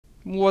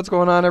What's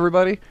going on,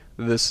 everybody?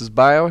 This is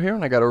Bio here,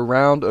 and I got a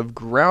round of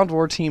Ground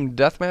War Team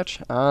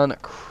Deathmatch on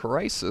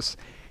Crisis.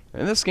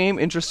 In this game,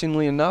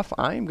 interestingly enough,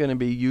 I'm going to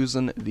be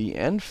using the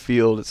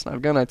Enfield. It's not a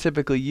gun I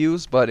typically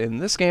use, but in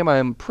this game I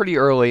am pretty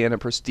early in a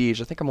Prestige.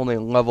 I think I'm only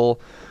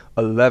level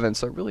 11,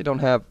 so I really don't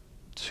have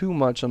too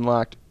much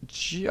unlocked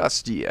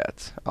just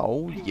yet.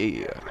 Oh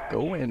yeah,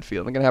 go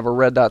Enfield. I'm going to have a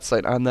red dot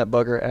sight on that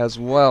bugger as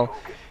well.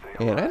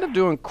 And I ended up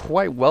doing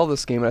quite well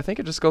this game, and I think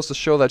it just goes to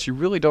show that you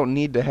really don't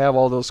need to have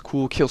all those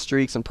cool kill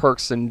streaks and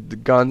perks and the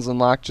guns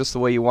unlocked just the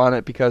way you want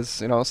it,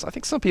 because, you know, I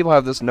think some people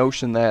have this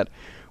notion that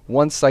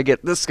once I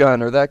get this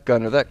gun or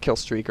that kill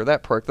streak or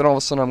that perk, then all of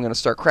a sudden I'm going to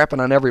start crapping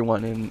on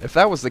everyone. And if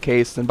that was the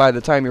case, then by the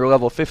time you're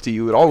level 50,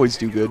 you would always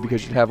do good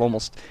because you'd have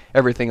almost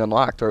everything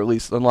unlocked, or at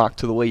least unlocked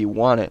to the way you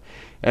want it.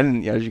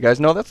 And as you guys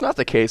know, that's not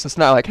the case. It's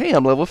not like, hey,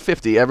 I'm level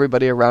 50,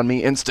 everybody around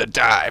me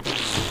insta-die.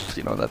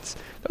 You know, that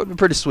would be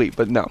pretty sweet,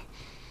 but no.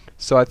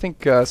 So I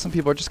think some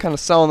people are just kind of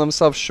selling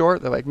themselves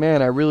short. They're like,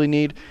 man, I really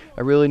need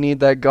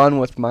that gun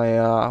with my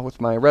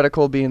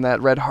reticle being that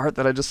red heart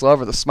that I just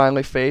love, or the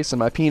smiley face and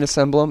my penis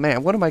emblem.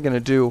 Man, what am I gonna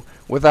do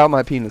without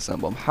my penis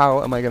emblem?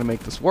 How am I gonna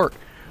make this work?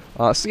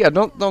 So yeah,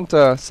 don't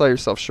sell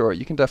yourself short.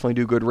 You can definitely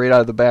do good right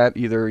out of the bat,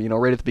 either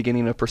right at the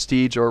beginning of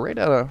Prestige, or right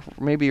out of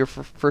maybe your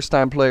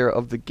first-time player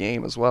of the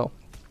game as well.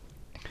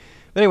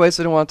 Anyways,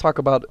 I didn't want to talk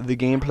about the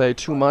gameplay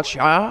too much.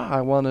 I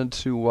wanted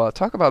to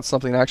talk about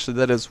something actually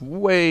that is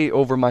way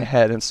over my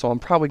head, and so I'm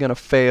probably going to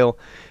fail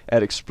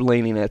at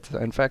explaining it.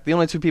 In fact, the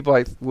only two people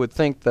I would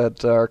think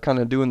that are kind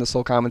of doing this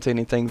whole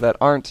commentating thing that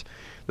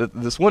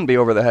this wouldn't be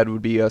over the head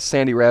would be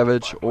Sandy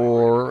Ravage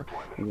or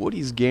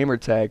Woody's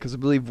Gamertag, because I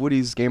believe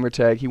Woody's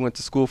Gamertag, he went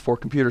to school for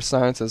computer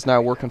science and is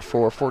now working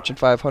for a Fortune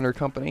 500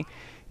 company.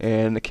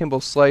 And Kimbo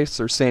Slice,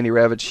 or Sandy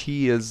Ravage,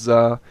 he is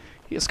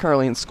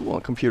currently in school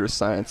in computer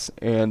science,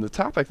 and the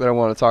topic that I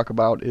want to talk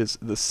about is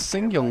the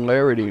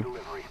singularity.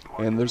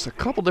 And there's a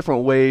couple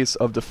different ways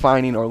of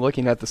defining or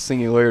looking at the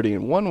singularity.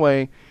 And one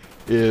way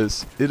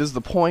is it is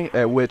the point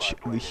at which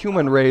the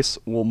human race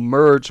will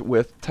merge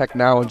with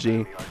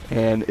technology,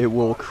 and it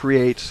will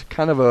create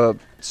kind of a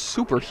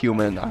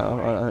superhuman.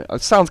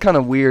 It sounds kind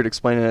of weird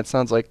explaining it. It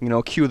sounds like,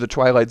 cue the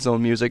Twilight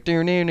Zone music. But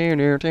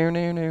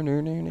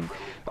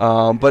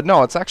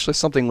no, it's actually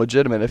something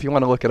legitimate. If you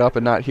want to look it up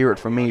and not hear it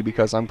from me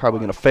because I'm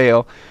probably going to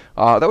fail,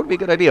 that would be a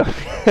good idea.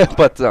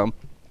 But so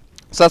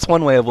that's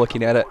one way of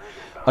looking at it.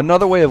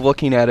 Another way of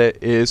looking at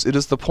it is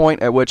the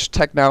point at which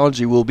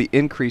technology will be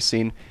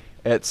increasing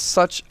at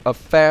such a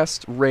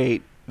fast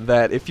rate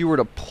that if you were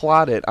to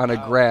plot it on a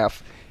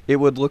graph, it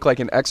would look like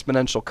an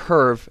exponential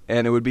curve,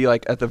 and it would be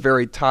like at the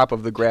very top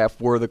of the graph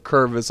where the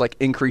curve is like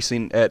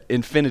increasing at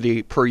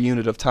infinity per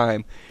unit of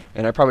time.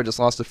 And I probably just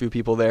lost a few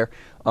people there.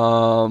 So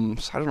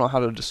I don't know how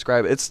to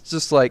describe it. It's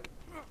just like,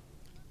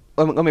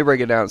 let me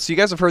break it down. So you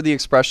guys have heard the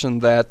expression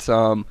that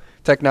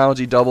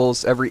technology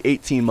doubles every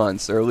 18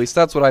 months, or at least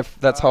that's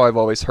how I've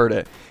always heard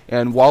it.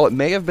 And while it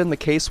may have been the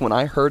case when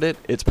I heard it,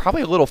 it's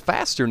probably a little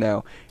faster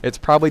now. It's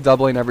probably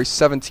doubling every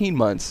 17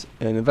 months,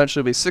 and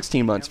eventually it'll be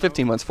 16 months,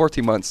 15 months,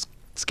 14 months.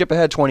 Skip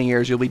ahead 20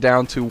 years, you'll be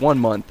down to 1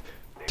 month,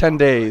 10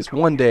 days,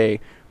 1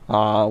 day,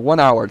 1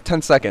 hour,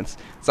 10 seconds.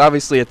 So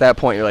obviously at that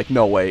point you're like,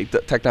 no way,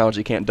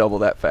 technology can't double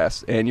that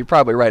fast. And you're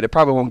probably right, it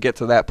probably won't get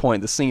to that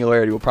point. The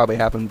singularity will probably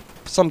happen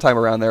sometime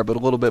around there, but a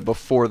little bit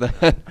before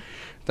then.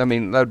 I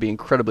mean, that would be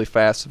incredibly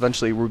fast.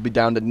 Eventually we'll be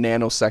down to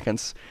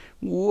nanoseconds.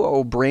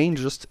 Whoa, brain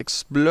just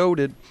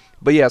exploded.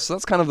 But yeah, so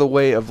that's kind of the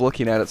way of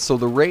looking at it. So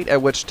the rate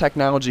at which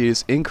technology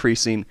is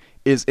increasing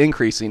is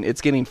increasing.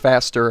 It's getting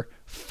faster,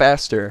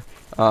 faster.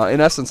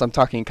 In essence, I'm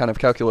talking kind of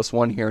Calculus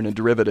 1 here in a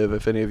derivative,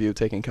 if any of you have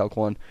taken Calc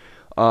 1.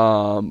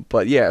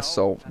 But yeah,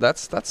 so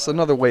that's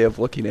another way of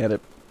looking at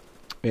it.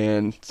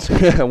 And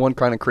one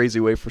kind of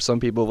crazy way for some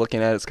people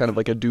looking at it, it's kind of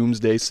like a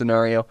doomsday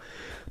scenario.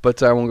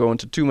 But I won't go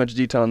into too much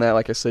detail on that.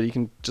 Like I said, you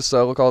can just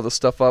look all this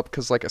stuff up,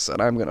 because like I said,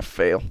 I'm going to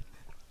fail.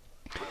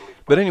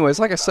 But anyways,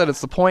 like I said, it's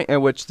the point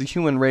at which the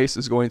human race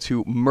is going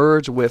to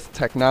merge with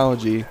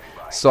technology.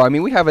 So, I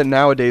mean, we have it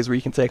nowadays where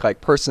you can take,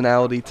 like,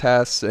 personality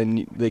tests,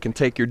 and they can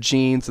take your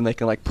genes, and they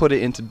can, like, put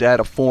it into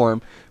data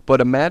form.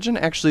 But imagine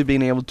actually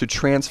being able to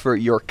transfer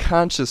your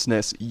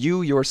consciousness,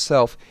 you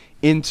yourself,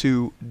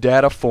 into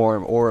data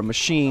form, or a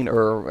machine,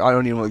 or I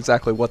don't even know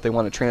exactly what they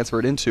want to transfer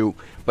it into,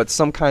 but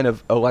some kind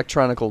of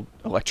electronical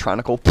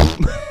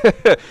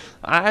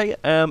I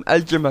am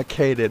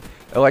educated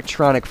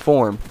electronic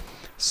form.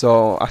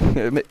 So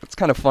it's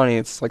kind of funny.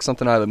 It's like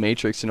something out of the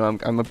Matrix.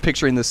 I'm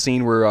picturing this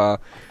scene where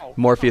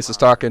Morpheus is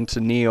talking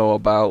to Neo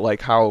about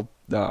like how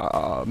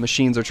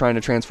machines are trying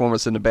to transform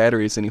us into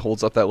batteries, and he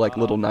holds up that like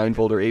little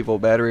 9-volt or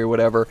 8-volt battery or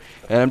whatever.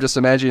 And I'm just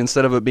imagining,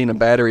 instead of it being a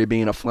battery,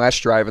 being a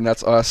flash drive, and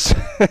that's us.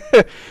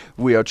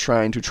 We are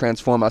trying to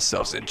transform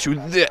ourselves into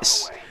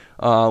this.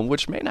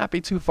 Which may not be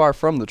too far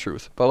from the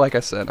truth. But like I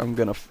said, I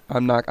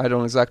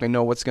don't exactly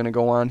know what's gonna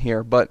go on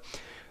here, but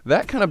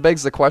that kind of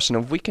begs the question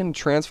of, if we can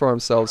transform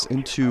ourselves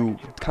into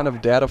kind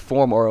of data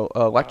form or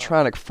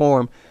electronic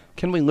form,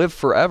 can we live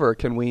forever?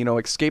 Can we,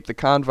 escape the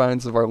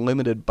confines of our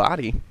limited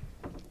body?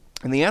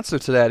 And the answer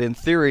to that, in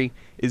theory,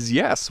 is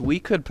yes. We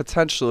could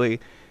potentially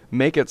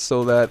make it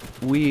so that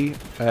we,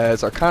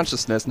 as our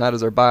consciousness, not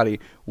as our body,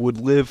 would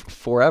live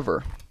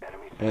forever.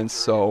 And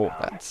so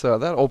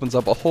that opens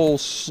up a whole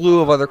slew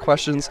of other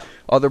questions,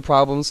 other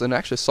problems, and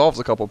actually solves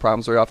a couple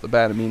problems right off the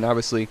bat. I mean,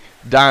 obviously,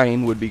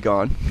 dying would be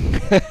gone,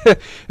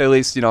 at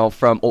least, you know,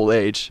 from old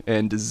age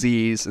and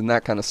disease and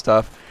that kind of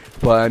stuff.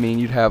 But, I mean,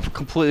 you'd have a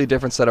completely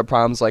different set of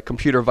problems, like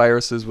computer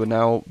viruses would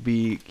now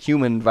be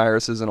human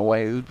viruses in a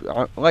way.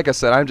 Like I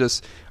said,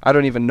 I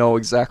don't even know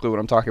exactly what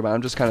I'm talking about.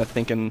 I'm just kind of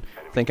thinking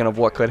of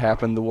what could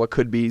happen, the what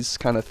could be's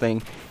kind of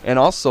thing. And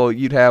also,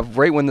 you'd have,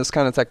 right when this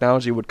kind of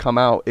technology would come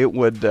out, it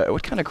would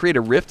kind of create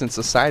a rift in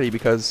society,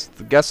 because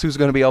guess who's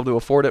going to be able to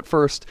afford it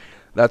first?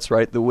 That's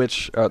right, the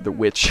witch. And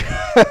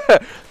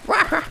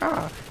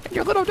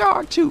your little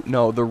dog too.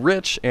 No, the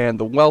rich and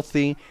the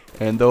wealthy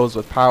and those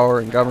with power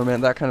and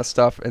government, that kind of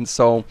stuff. And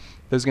so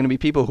there's going to be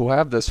people who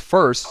have this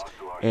first,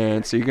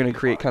 and so you're going to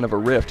create kind of a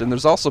rift. And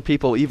there's also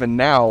people even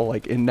now,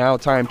 like in now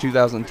time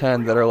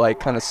 2010, that are like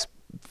kind of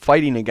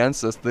fighting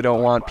against this. They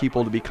don't want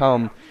people to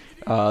become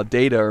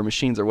data or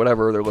machines or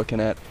whatever they're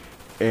looking at.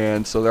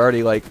 And so they're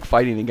already like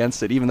fighting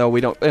against it, even though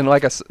we don't. And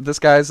like I said,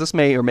 this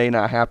may or may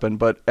not happen,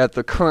 but at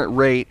the current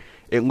rate,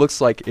 it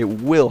looks like it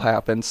will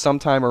happen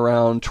sometime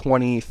around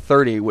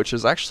 2030, which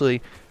is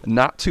actually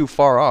not too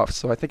far off.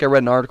 So I think I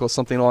read an article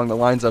something along the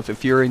lines of,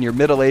 if you're in your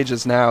middle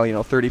ages now, you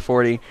know, 30,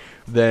 40,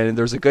 then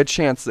there's a good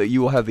chance that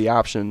you will have the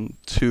option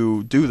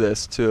to do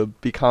this, to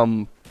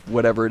become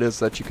whatever it is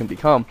that you can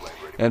become.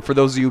 And for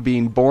those of you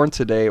being born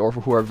today or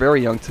who are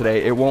very young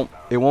today, it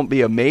won't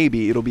be a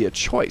maybe, it'll be a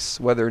choice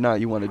whether or not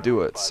you want to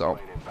do it. So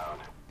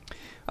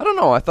I don't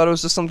know, I thought it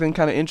was just something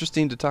kind of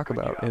interesting to talk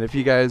about. And if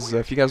you guys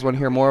want to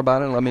hear more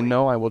about it, let me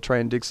know. I will try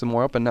and dig some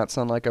more up and not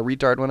sound like a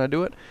retard when I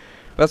do it.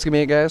 But that's gonna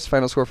be it, guys.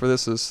 Final score for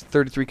this is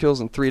 33 kills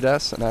and 3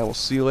 deaths, and I will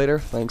see you later.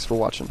 Thanks for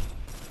watching.